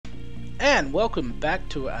and welcome back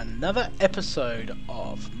to another episode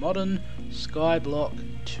of Modern Skyblock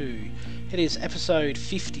 2. It is episode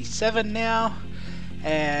 57 now,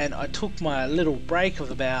 and I took my little break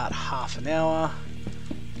of about half an hour.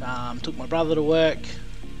 Took my brother to work,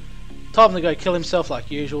 told him to go kill himself like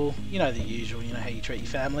usual. You know the usual, you know how you treat your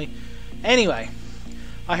family. Anyway,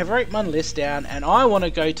 I have wrote my list down and I want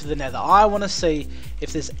to go to the Nether. I want to see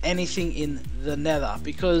if there's anything in the Nether,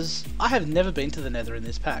 because I have never been to the Nether in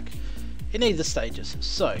this pack, in either stages.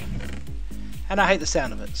 So, and I hate the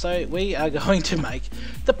sound of it. So we are going to make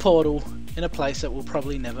the portal in a place that will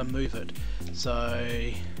probably never move it.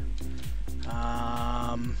 So,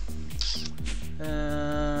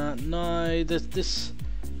 no, this.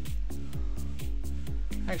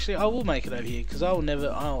 Actually, I will make it over here because I'll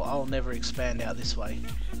never expand out this way.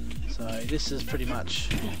 So this is pretty much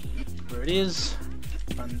where it is.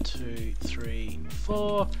 1, 2, 3,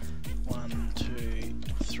 4. 1, 2,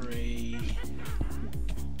 3.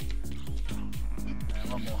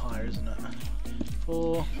 One more higher, isn't it?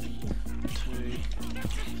 4, 2,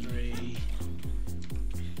 3,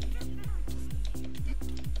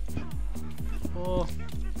 4,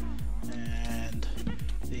 and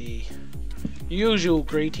the usual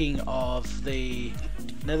greeting of the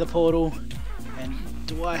Nether portal. And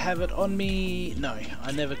do I have it on me? No,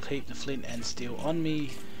 I never keep the flint and steel on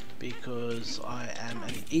me because I am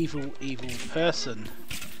an evil person.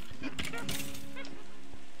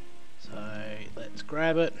 So let's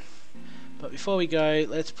grab it, but before we go,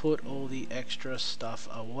 let's put all the extra stuff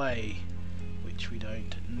away which we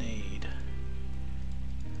don't need.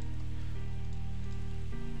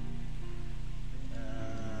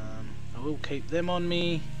 I will keep them on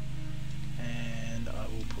me, and I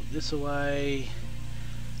will put this away.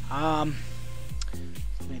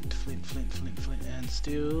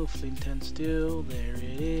 Flint and steel, there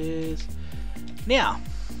it is. Now,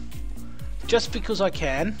 just because I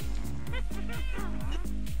can,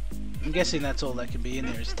 I'm guessing that's all that can be in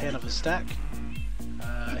there is 10 of a stack.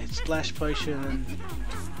 It's splash potion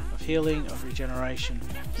of healing, of regeneration.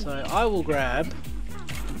 So I will grab,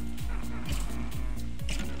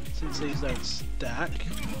 since these don't stack,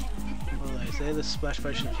 what are those? They're the splash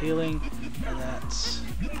potion of healing, and that's,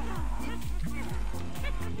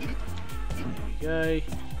 there we go.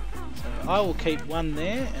 So I will keep one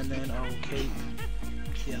there, and then I will keep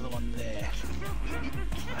the other one there.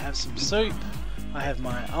 I have some soup, I have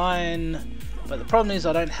my iron, but the problem is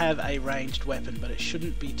I don't have a ranged weapon, but it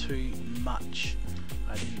shouldn't be too much.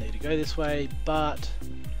 I didn't need to go this way, but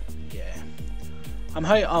yeah.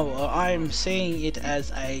 I'm seeing it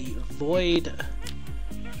as a void,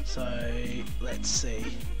 so let's see.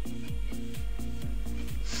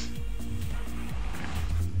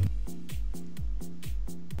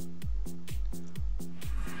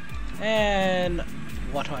 And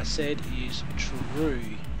what I said is true.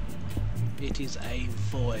 It is a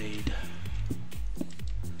void.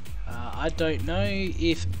 I don't know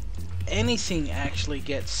if anything actually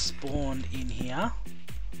gets spawned in here.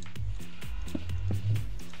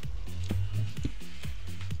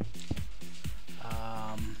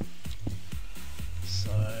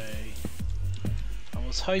 So I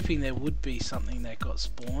was hoping there would be something that got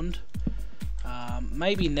spawned.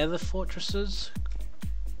 Maybe Nether fortresses,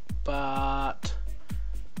 but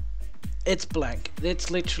it's blank.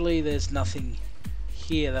 It's literally, there's nothing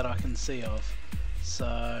here that I can see of.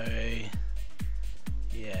 So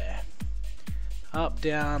yeah, up,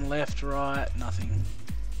 down, left, right, nothing.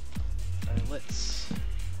 So let's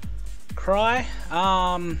cry.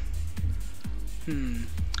 I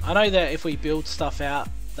know that if we build stuff out,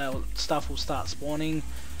 that stuff will start spawning.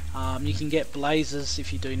 You can get blazes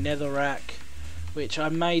if you do netherrack, which I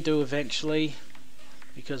may do eventually,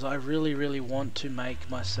 because I really want to make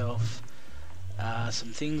myself some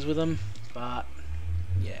things with them. But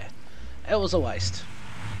yeah, it was a waste,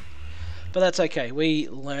 but that's okay. We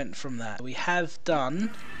learnt from that. We have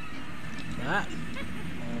done that.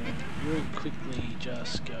 I'll real quickly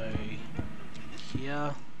just go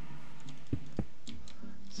here.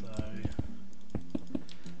 So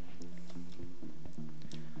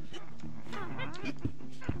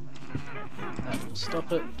that will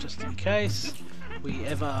stop it, just in case we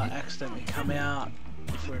ever accidentally come out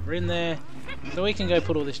if we're ever in there. So we can go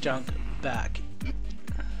put all this junk back.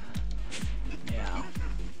 Now,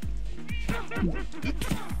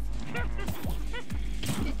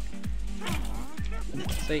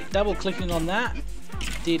 see, double clicking on that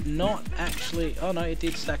did not actually, oh no, it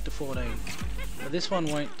did stack to 14, but this one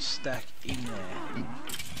won't stack in there.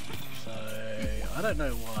 So I don't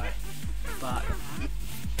know why, but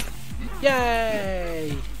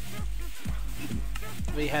yay!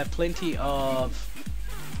 We have plenty of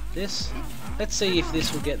this. Let's see if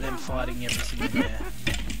this will get them fighting everything in there.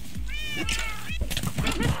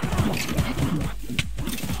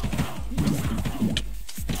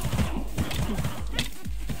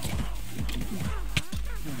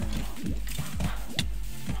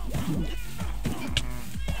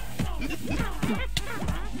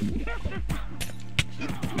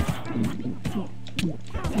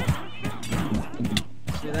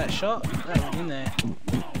 See that shot? That went in there.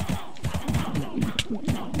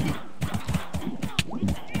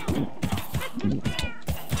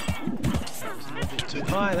 Too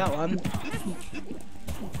high, that one.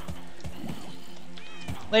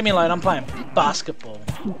 Leave me alone, I'm playing basketball.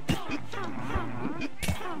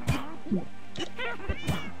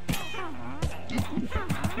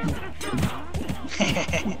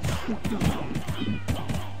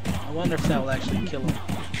 I wonder if that will actually kill him.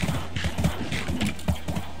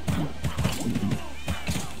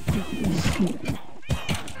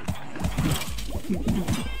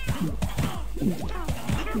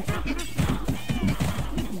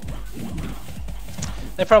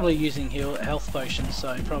 They're probably using health potions,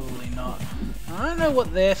 so probably not. I don't know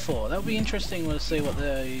what they're for. That would be interesting to see what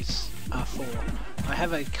those are for. I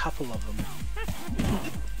have a couple of them.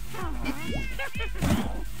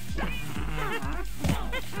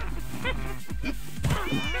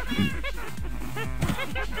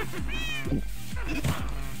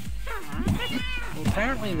 Well,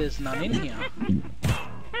 apparently there's none in here.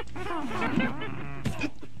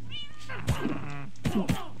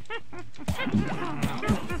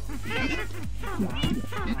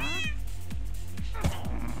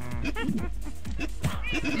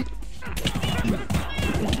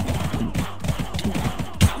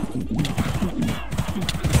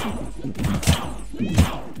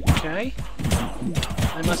 Okay.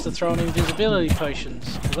 They must have thrown invisibility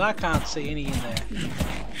potions, because I can't see any in there.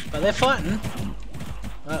 But they're fighting.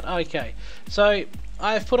 But okay. So,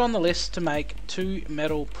 I've put on the list to make 2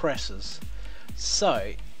 metal presses.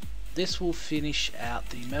 So, this will finish out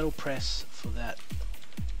the metal press for that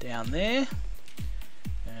down there.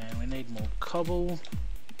 And we need more cobble.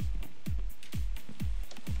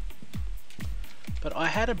 But I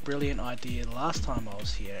had a brilliant idea the last time I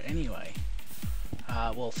was here anyway.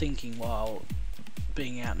 Well, thinking while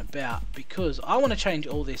being out and about, because I want to change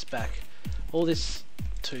all this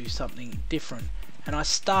to something different, and I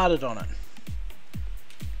started on it.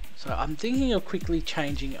 So I'm thinking of quickly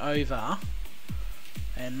changing over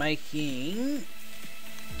and making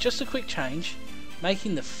just a quick change,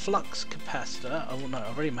 making the flux capacitor, oh no,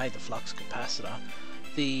 I've already made the flux capacitor,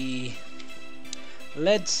 the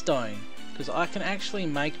lead stone, because I can actually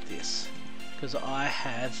make this, because I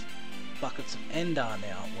have buckets of ender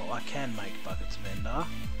now. Well, I can make buckets of ender,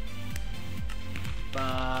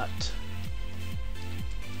 but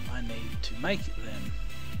I need to make them.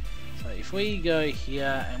 So if we go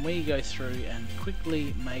here and we go through and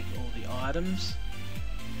quickly make all the items.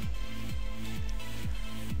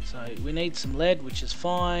 So we need some lead, which is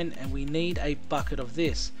fine, and we need a bucket of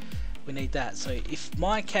this. We need that. So if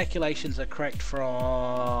my calculations are correct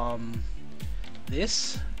from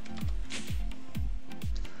this,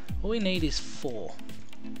 all we need is 4.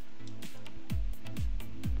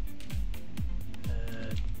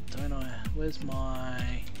 Don't I? Where's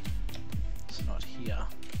my... It's not here.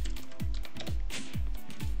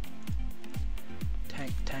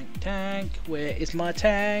 Tank, tank, tank. Where is my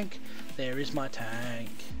tank? There is my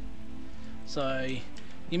tank. So,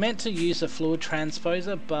 you meant to use a fluid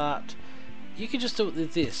transposer, but you could just do it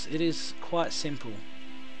with this. It is quite simple.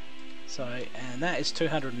 So, and that is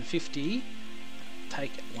 250.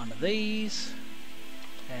 Take one of these,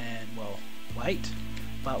 and well, wait,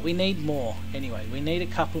 but we need more anyway. We need a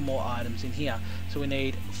couple more items in here. So we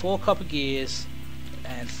need 4 copper gears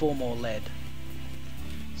and 4 more lead.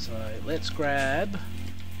 So let's grab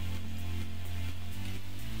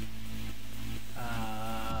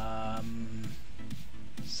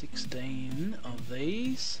 16 of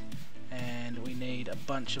these, and we need a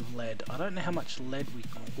bunch of lead. I don't know how much lead we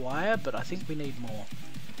require, but I think we need more.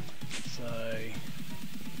 So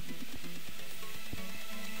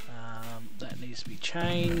that needs to be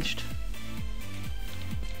changed.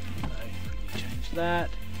 So change that,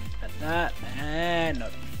 add that, and no.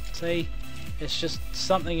 See, it's just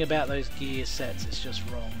something about those gear sets. It's just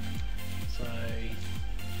wrong. So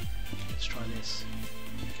let's try this.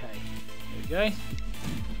 Okay, here we go.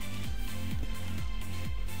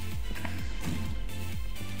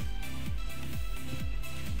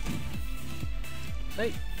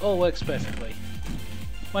 See, all works perfectly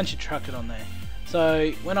once you truck it on there.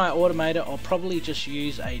 So when I automate it, I'll probably just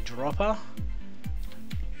use a dropper.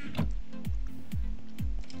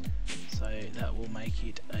 So that will make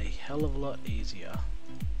it a hell of a lot easier.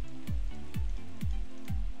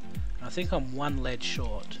 I think I'm one lead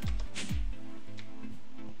short.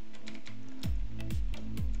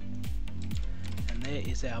 And there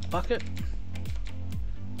is our bucket.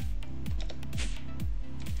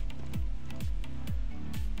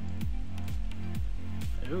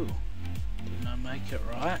 Ooh, didn't I make it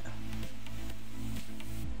right?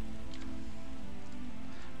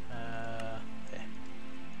 There.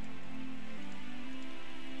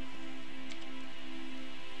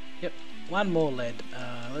 Yep, one more lead.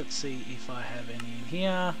 Let's see if I have any in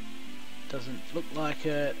here. Doesn't look like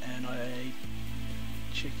it, and I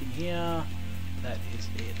check in here. That is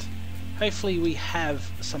it. Hopefully we have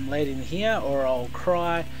some lead in here, or I'll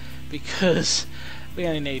cry, because we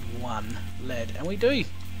only need one lead, and we do.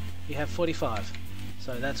 We have 45,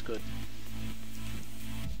 so that's good.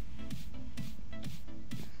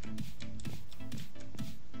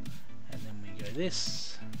 And then we go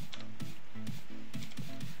this.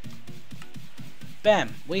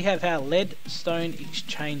 Bam! We have our lead stone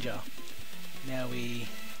exchanger. Now we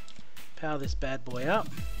power this bad boy up,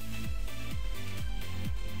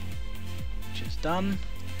 which is done.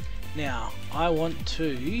 Now I want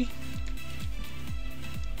to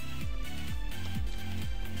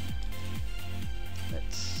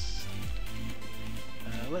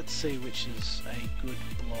let's see which is a good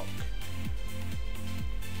block.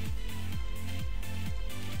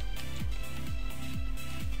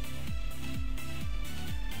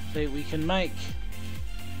 So we can make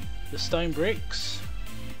the stone bricks,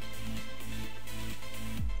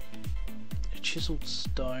 a chiseled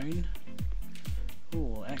stone.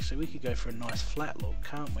 Oh, actually we could go for a nice flat look,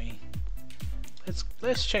 can't we?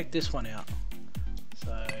 Let's check this one out.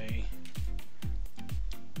 So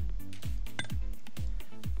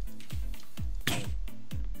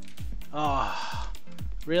oh,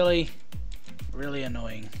 really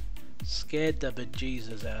annoying. Scared the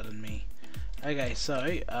bejesus out of me. Okay, so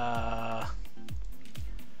I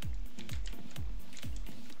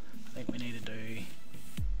think we need to do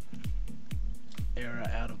error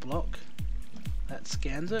out of block. That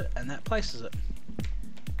scans it and that places it.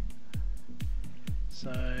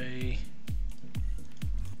 So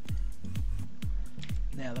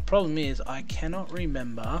now the problem is I cannot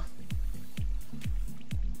remember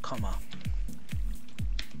comma.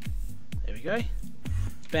 There we go.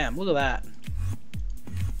 Bam, look at that.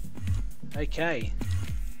 Okay.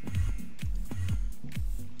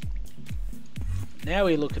 Now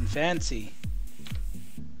we're looking fancy.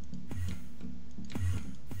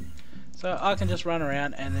 So I can just run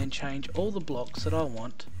around and then change all the blocks that I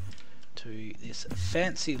want to this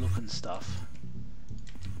fancy looking stuff.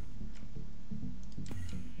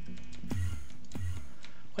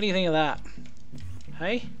 What do you think of that?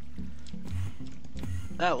 Hey?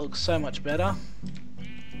 That looks so much better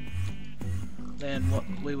than what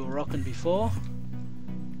we were rocking before.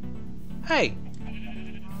 Hey!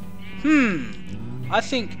 I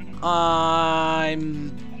think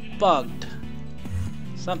I'm bugged.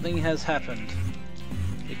 Something has happened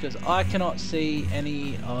because I cannot see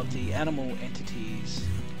any of the animal entities.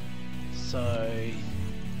 So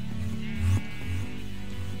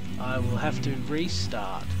I will have to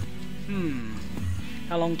restart.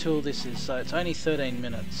 How long till this is? So it's only 13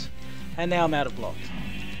 minutes. And now I'm out of block.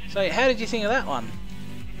 So how did you think of that one?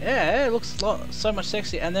 Yeah, it looks so much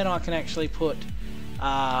sexier. And then I can actually put,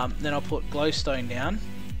 then I'll put glowstone down,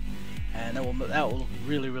 and that will look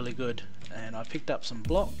really good. And I picked up some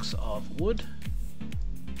blocks of wood.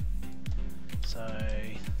 So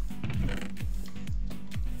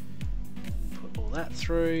put all that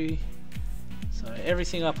through. So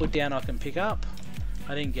everything I put down I can pick up.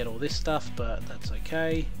 I didn't get all this stuff, but that's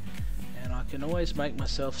okay. And I can always make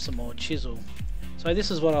myself some more chisel. So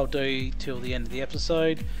this is what I'll do till the end of the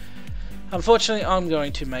episode. Unfortunately, I'm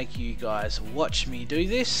going to make you guys watch me do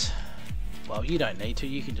this. Well, you don't need to,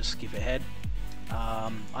 you can just skip ahead.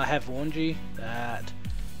 I have warned you that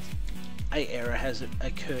an error has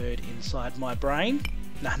occurred inside my brain.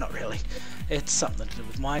 No, not really. It's something to do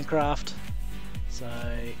with Minecraft. So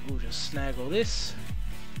we'll just snag all this.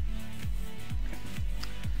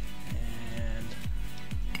 And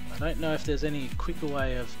I don't know if there's any quicker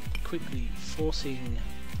way of quickly forcing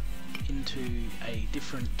into a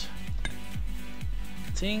different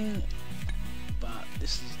thing, but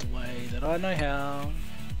this is the way that I know how.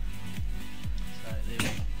 So there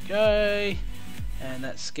we go, and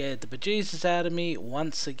that scared the bejesus out of me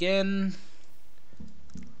once again.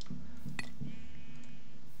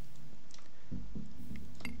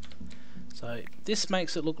 So this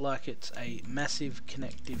makes it look like it's a massive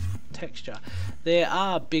connective texture. There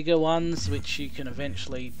are bigger ones which you can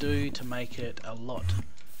eventually do to make it a lot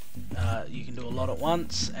You can do a lot at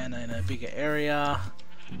once and in a bigger area,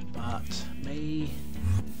 but me,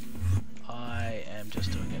 I am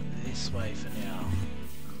just doing it this way for now.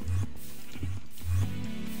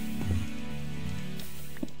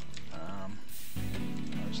 I'll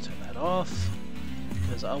just turn that off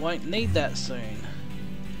because I won't need that soon.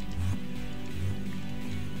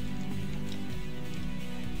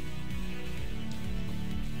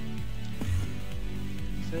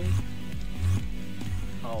 See?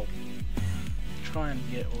 I'll try and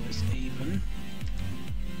get all this even.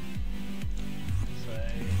 So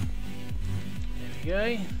there we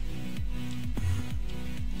go.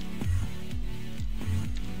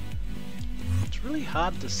 It's really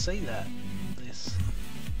hard to see that, this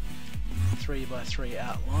 3x3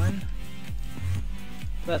 outline.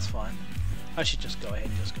 That's fine. I should just go ahead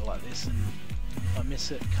and just go like this, and if I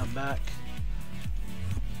miss it, come back.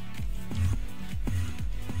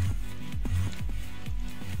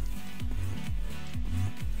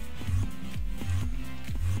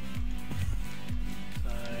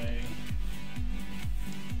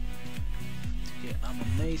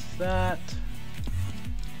 Underneath that,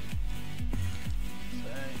 so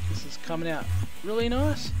this is coming out really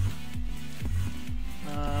nice.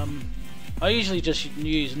 I usually just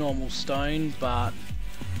use normal stone, but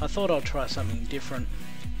I thought I'd try something different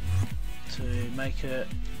to make it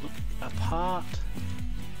look apart,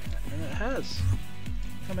 and it has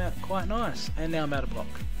come out quite nice. And now I'm out of block,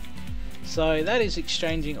 so that is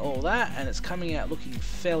exchanging all that, and it's coming out looking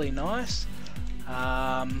fairly nice.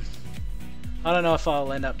 I don't know if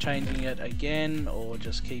I'll end up changing it again or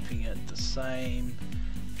just keeping it the same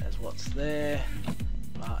as what's there,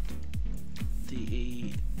 but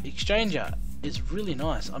the exchanger is really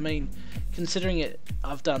nice. I mean, considering it,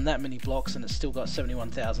 I've done that many blocks and it's still got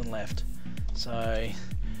 71,000 left. So,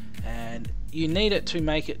 and you need it to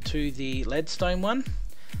make it to the leadstone one,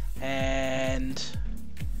 and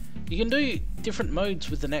you can do different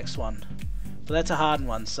modes with the next one, but that's a hardened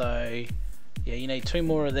one. So yeah, you need 2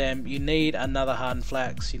 more of them. You need another hardened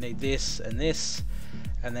flax. You need this, and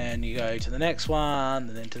then you go to the next one,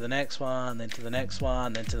 and then to the next one, then to the next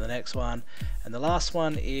one, then to the next one, and the last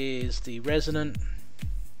one is the resonant,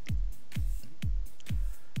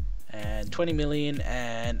 and 20 million,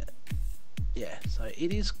 and yeah, so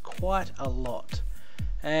it is quite a lot.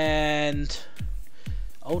 And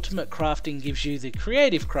ultimate crafting gives you the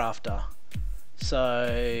creative crafter.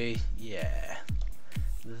 So yeah,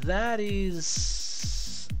 that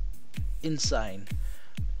is insane.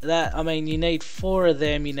 That, I mean, you need 4 of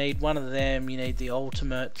them, you need 1 of them, you need the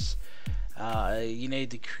ultimates, you need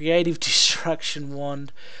the creative destruction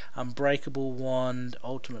wand, unbreakable wand,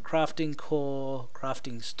 ultimate crafting core,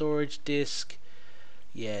 crafting storage disc.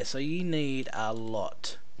 Yeah, so you need a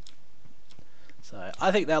lot. So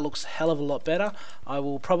I think that looks a hell of a lot better. I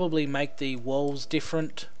will probably make the walls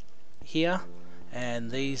different here, and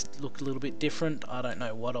these look a little bit different. I don't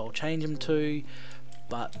know what I'll change them to,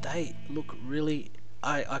 but they look really,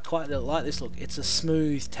 I quite like this look. It's a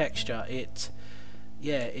smooth texture. It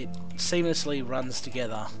seamlessly runs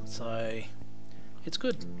together, so it's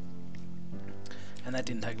good. And that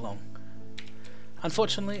didn't take long.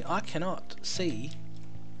 Unfortunately, I cannot see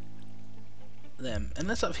them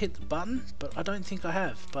unless I've hit the button, but I don't think I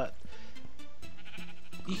have. But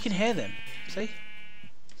you can hear them. See?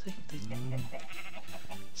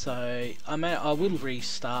 So I will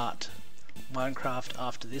restart Minecraft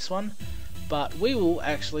after this one, but we will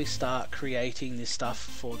actually start creating this stuff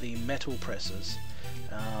for the metal presses.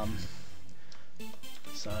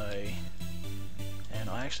 And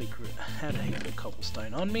I actually had a heap of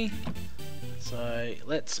cobblestone on me, so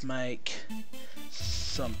let's make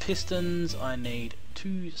some pistons. I need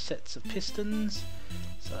 2 sets of pistons,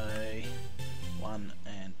 so 1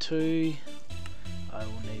 and 2. I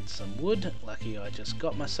will need some wood. Lucky I just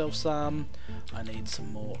got myself some. I need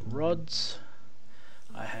some more rods.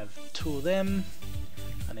 I have 2 of them.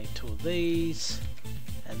 I need 2 of these,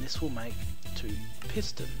 and this will make 2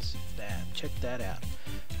 pistons. Bam, check that out.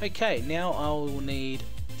 Okay, now I will need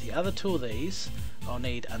the other 2 of these. I'll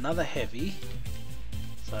need another heavy,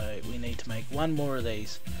 so we need to make 1 more of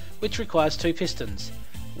these, which requires 2 pistons.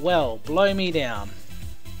 Well, blow me down.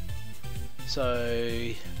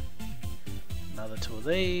 So another 2 of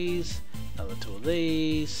these, another 2 of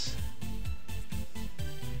these,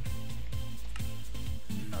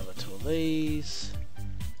 another 2 of these,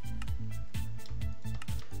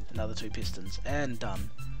 another 2 pistons, and done.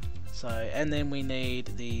 So, and then we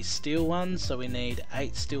need the steel ones, so we need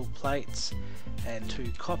 8 steel plates and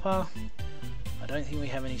 2 copper. I don't think we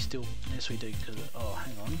have any steel. Yes, we do, because, oh,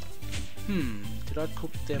 hang on. Did I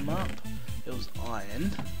cook them up? It was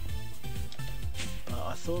iron.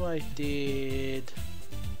 I thought I did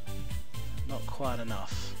not quite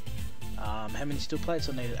enough. How many steel plates?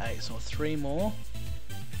 I needed 8, so 3 more.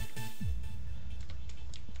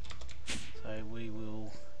 So we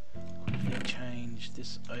will quickly change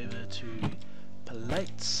this over to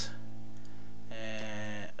plates.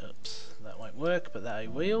 And oops, that won't work, but they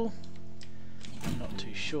will. I'm not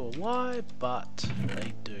too sure why, but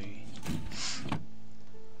they do.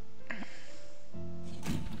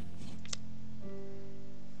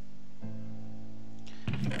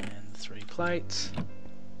 And 3 plates.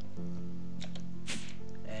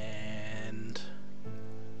 And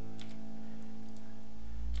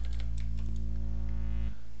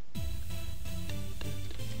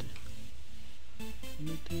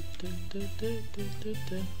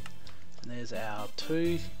there's our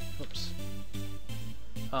 2. Oops.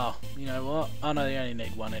 Oh, you know what? Oh no, you only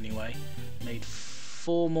need 1 anyway. Need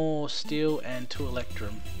 4 more steel and 2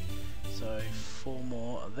 electrum. So 4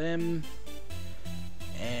 more of them.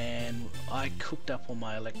 And I cooked up on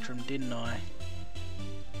my electrum, didn't I?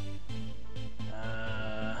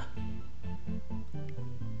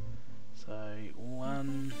 So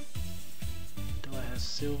 1. Do I have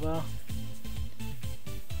silver?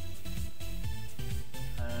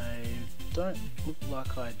 I don't look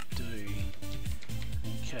like I do.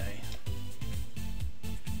 Okay.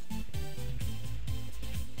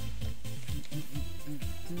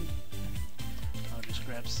 I'll just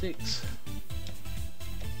grab 6.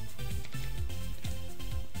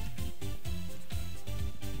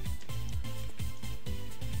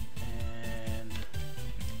 And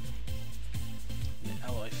the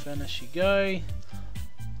alloy furnace you go.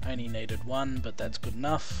 Only needed 1, but that's good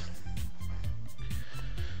enough.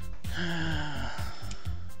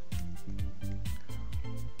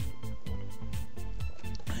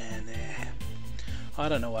 I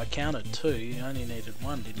don't know, I counted 2, you only needed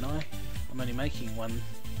 1, didn't I? I'm only making 1.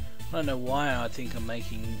 I don't know why I think I'm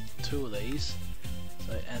making 2 of these.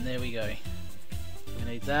 So, and there we go. We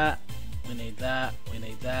need that, we need that, we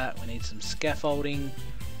need that, we need some scaffolding.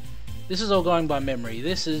 This is all going by memory.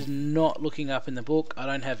 This is not looking up in the book. I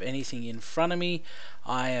don't have anything in front of me.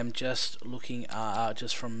 I am just looking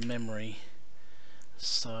just from memory.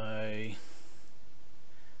 So,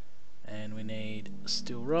 and we need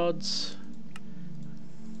steel rods.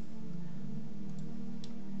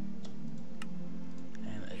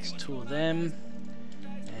 It's 2 of them,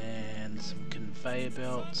 and some conveyor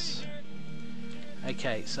belts.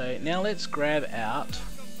 Okay, so now let's grab out.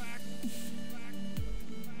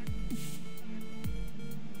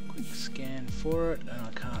 Quick scan for it, and I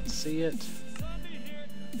can't see it.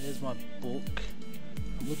 There's my book.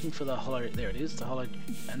 I'm looking for the hollow. There it is, the hollow,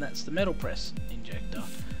 and that's the metal press injector.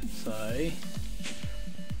 So.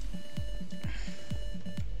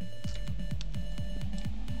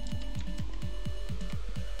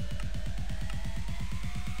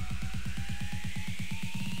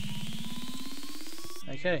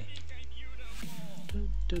 Okay.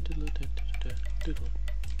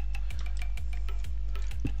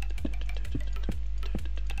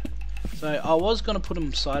 So I was going to put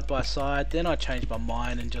them side by side, then I changed my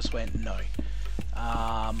mind and just went no.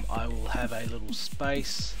 I will have a little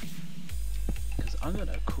space because I'm going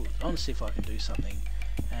to see if I can do something.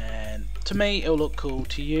 And to me it'll look cool,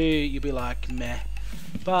 to you you'll be like meh.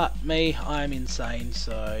 But me, I'm insane,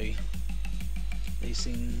 so these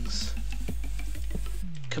things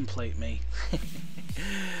complete me.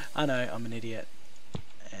 I know, I'm an idiot.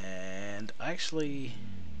 And actually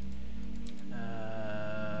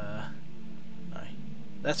no,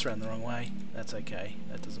 that's around the wrong way. That's okay,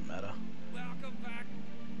 that doesn't matter.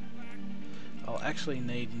 I'll actually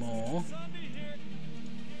need more.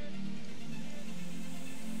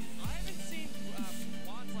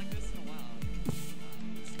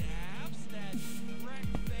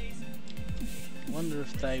 I wonder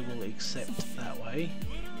if they will accept that way.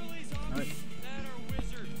 Nope.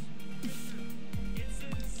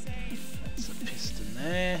 That's a piston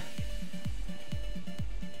there.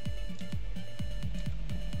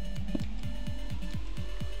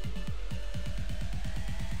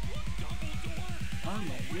 I'm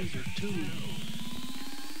a wizard too.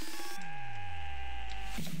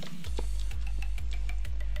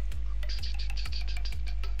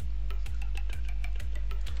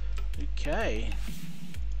 Okay.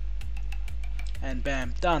 And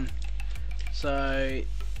bam, done. So,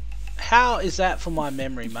 how is that for my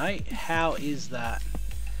memory, mate? How is that?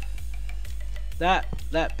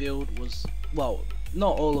 That build was, well,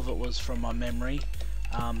 not all of it was from my memory,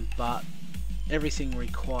 but everything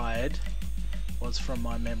required was from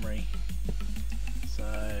my memory. So,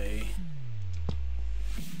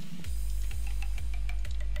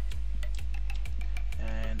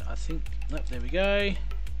 I think, nope, there we go.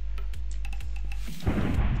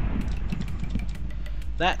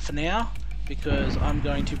 That for now, because I'm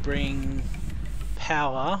going to bring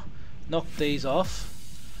power, knock these off,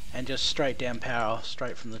 and just straight down power,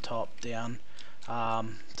 straight from the top down.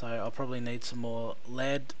 So I'll probably need some more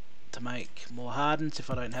lead to make more hardens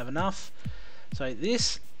if I don't have enough. So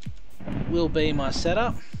this will be my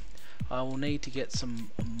setup. I will need to get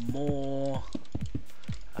some more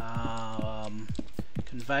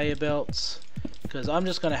conveyor belts, because I'm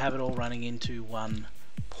just going to have it all running into one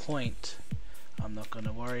point. I'm not going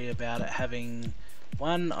to worry about it having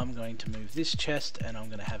one. I'm going to move this chest and I'm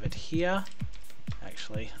going to have it here.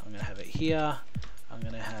 Actually, I'm going to have it here. I'm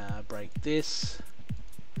going to break this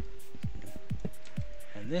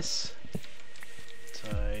and this. So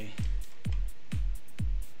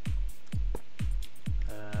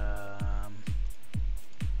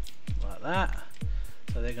like that.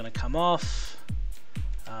 So they're going to come off.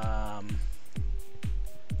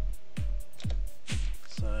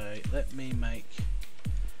 So let me make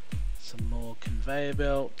some more conveyor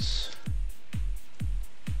belts.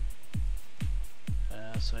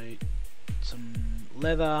 So some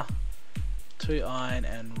leather, 2 iron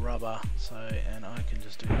and rubber. So, and I can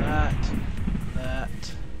just do that,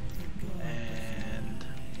 and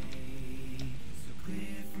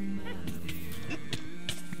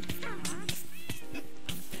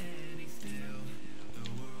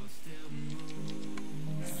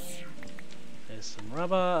there's some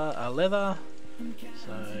rubber, leather.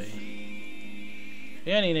 So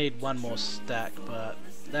you only need one more stack, but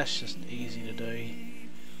that's just easy to do.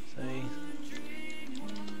 See,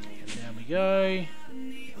 and down we go.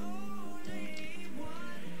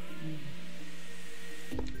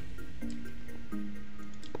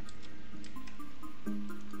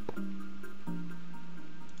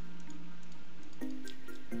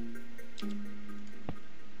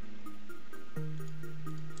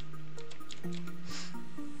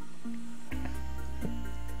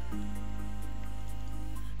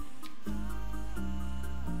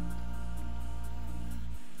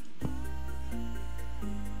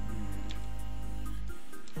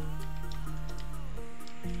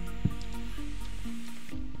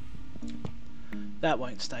 That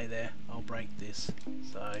won't stay there. I'll break this.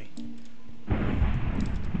 So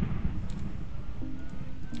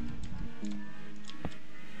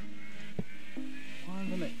why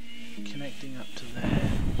isn't it connecting up to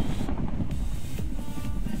there?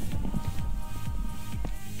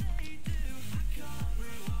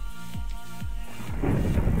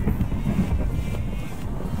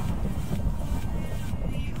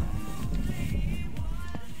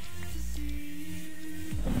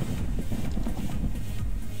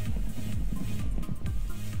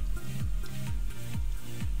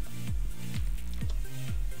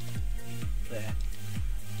 There.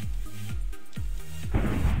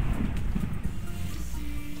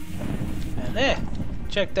 And there!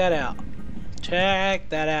 Check that out. Check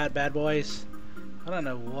that out, bad boys. I don't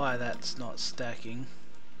know why that's not stacking.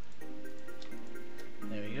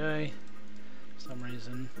 There we go. For some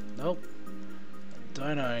reason. Nope.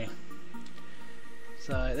 Don't know.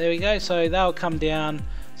 So there we go. So they'll come down.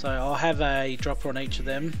 So I'll have a dropper on each of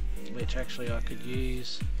them, which actually I could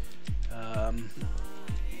use. So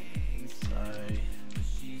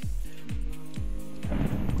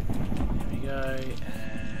there we go,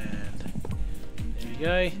 and there we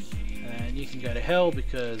go, and you can go to hell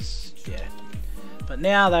because yeah. But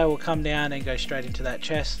now they will come down and go straight into that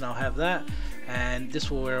chest, and I'll have that, and this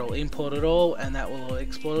will where it'll import it all, and that will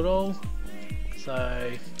export it all.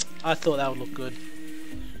 So I thought that would look good.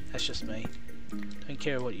 That's just me. Don't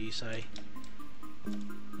care what you say.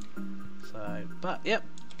 So, but yep.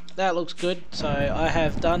 That looks good. So I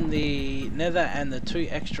have done the nether and the 2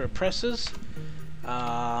 extra presses, which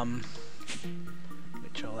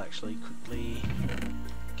I'll actually quickly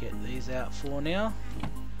get these out for now.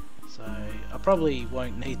 So I probably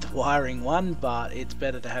won't need the wiring one, but it's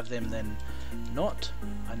better to have them than not.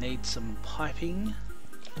 I need some piping.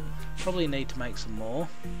 Probably need to make some more,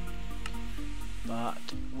 but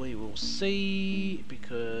we will see,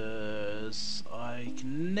 because I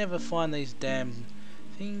can never find these damn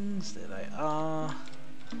things. There they are.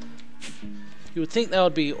 You would think they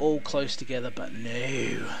would be all close together, but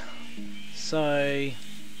no. So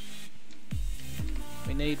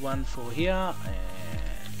we need one for here, and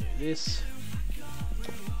do this.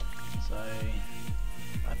 So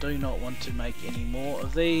I do not want to make any more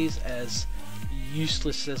of these, as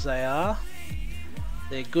useless as they are.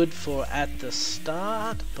 They're good for at the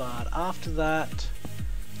start, but after that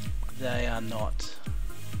they are not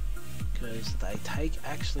because they take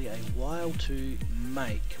actually a while to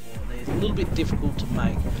make, or they're a little bit difficult to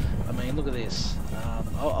make. I mean, look at this.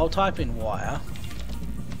 I'll type in wire.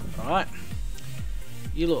 Alright,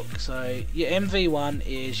 you look, so your MV1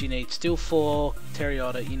 is you need steel 4,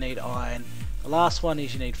 terracotta, you need iron. The last one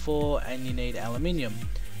is you need 4 and you need aluminium.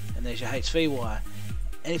 And there's your HV wire.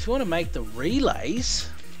 And if you want to make the relays,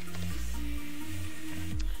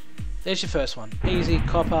 there's your first one. Easy,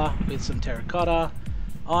 copper with some terracotta,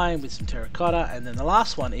 iron with some terracotta, and then the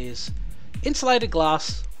last one is insulated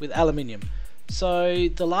glass with aluminium. So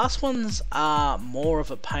the last ones are more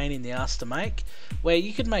of a pain in the ass to make, where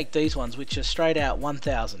you could make these ones which are straight out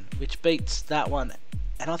 1000, which beats that one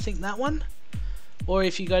and I think that one. Or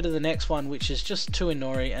if you go to the next one, which is just 2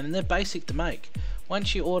 inori, and they're basic to make.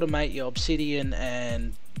 Once you automate your obsidian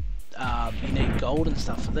and you need gold and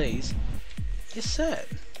stuff for these, you're set.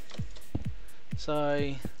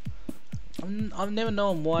 So I've never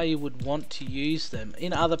known why you would want to use them.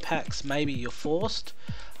 In other packs maybe you're forced.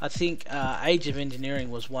 I think Age of Engineering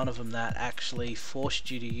was one of them that actually forced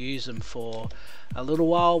you to use them for a little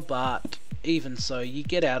while, but even so you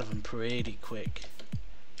get out of them pretty quick.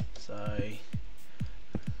 So,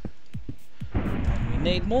 and we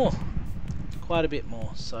need more, quite a bit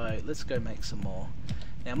more, so let's go make some more.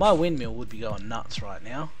 Now my windmill would be going nuts right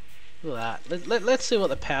now. Look at that. Let's see what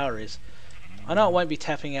the power is. I know it won't be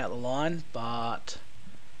tapping out the line, but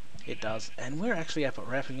it does. And we're actually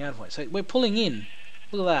wrapping out of it. So we're pulling in.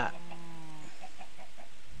 Look at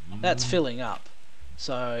that. That's filling up.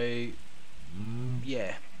 So,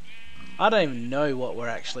 yeah. I don't even know what we're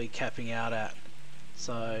actually capping out at.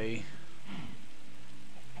 So,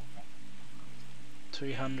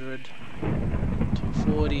 200,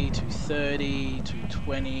 240, 230,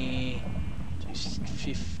 220,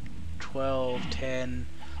 12, 10.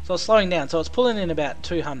 So it's slowing down, so it's pulling in about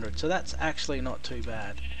 200, so that's actually not too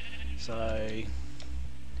bad. So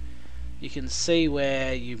you can see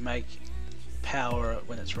where you make power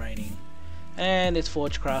when it's raining, and it's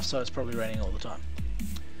Forgecraft, so it's probably raining all the time.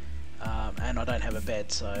 And I don't have a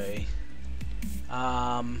bed, so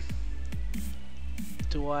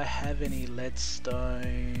do I have any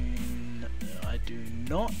leadstone? I do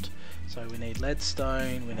not. So we need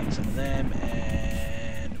leadstone, we need some of them,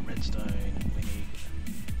 and redstone. We need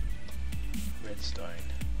redstone,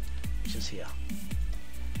 which is here.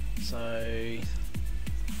 So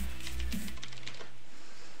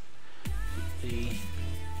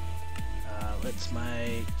let's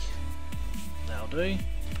make, that'll do, and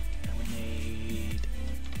we need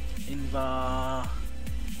invar,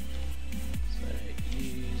 so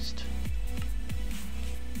used.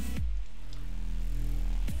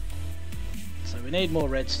 So we need more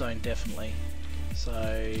redstone definitely. So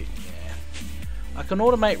yeah, I can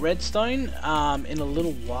automate redstone in a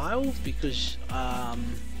little while, because I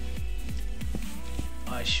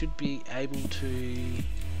should be able to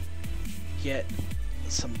get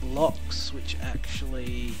some blocks which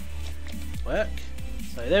actually work.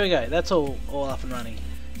 So there we go, that's all up and running.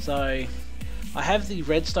 So I have the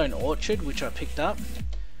redstone orchard which I picked up,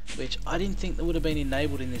 which I didn't think that would have been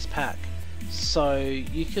enabled in this pack. So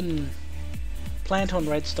you can plant on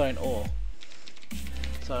redstone ore.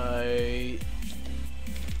 So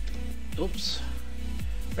oops,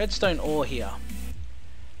 redstone ore here,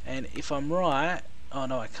 and if I'm right, oh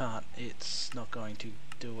no I can't, it's not going to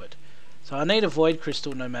do it. So I need a void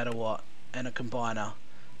crystal no matter what, and a combiner,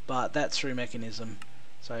 but that's through mechanism.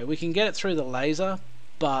 So we can get it through the laser,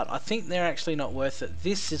 but I think they're actually not worth it.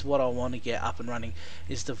 This is what I want to get up and running,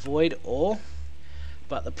 is the void ore.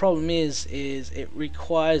 But the problem is it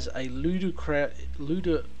requires a ludicrous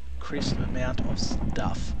amount of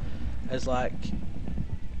stuff. As like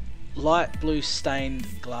light blue stained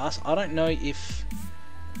glass. I don't know if,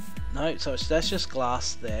 no, so that's just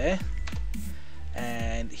glass there,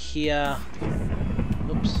 and here,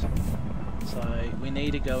 oops, so we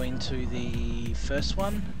need to go into the first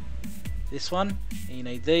one, this one, and you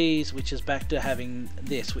need these, which is back to having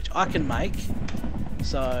this, which I can make.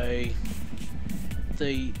 So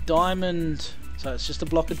the diamond, so it's just a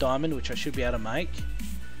block of diamond, which I should be able to make.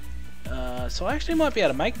 So I actually might be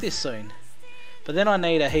able to make this soon, but then I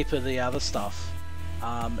need a heap of the other stuff,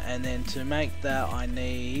 and then to make that I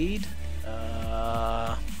need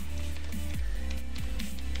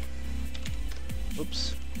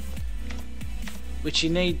oops, which you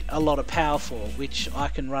need a lot of power for, which I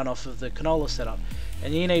can run off of the canola setup,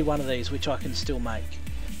 and you need one of these which I can still make,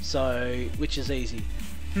 so which is easy.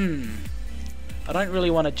 I don't really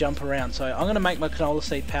want to jump around, so I'm going to make my canola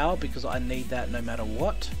seed power because I need that no matter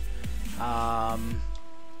what.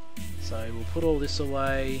 So we'll put all this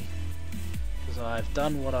away because I've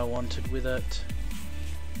done what I wanted with it.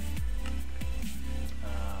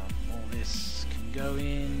 this can go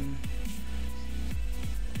in.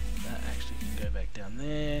 That actually can go back down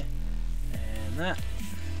there, and that.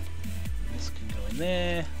 This can go in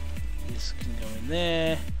there. This can go in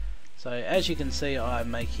there. So as you can see, I'm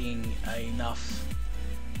making enough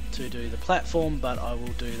to do the platform, but I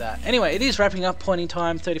will do that. Anyway, it is wrapping up, pointing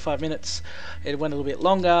time, 35 minutes. It went a little bit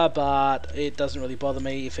longer, but it doesn't really bother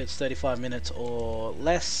me if it's 35 minutes or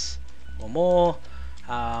less or more,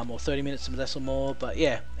 or 30 minutes and less or more. But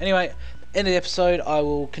yeah, anyway, end of the episode. I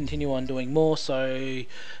will continue on doing more. So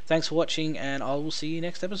thanks for watching, and I will see you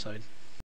next episode.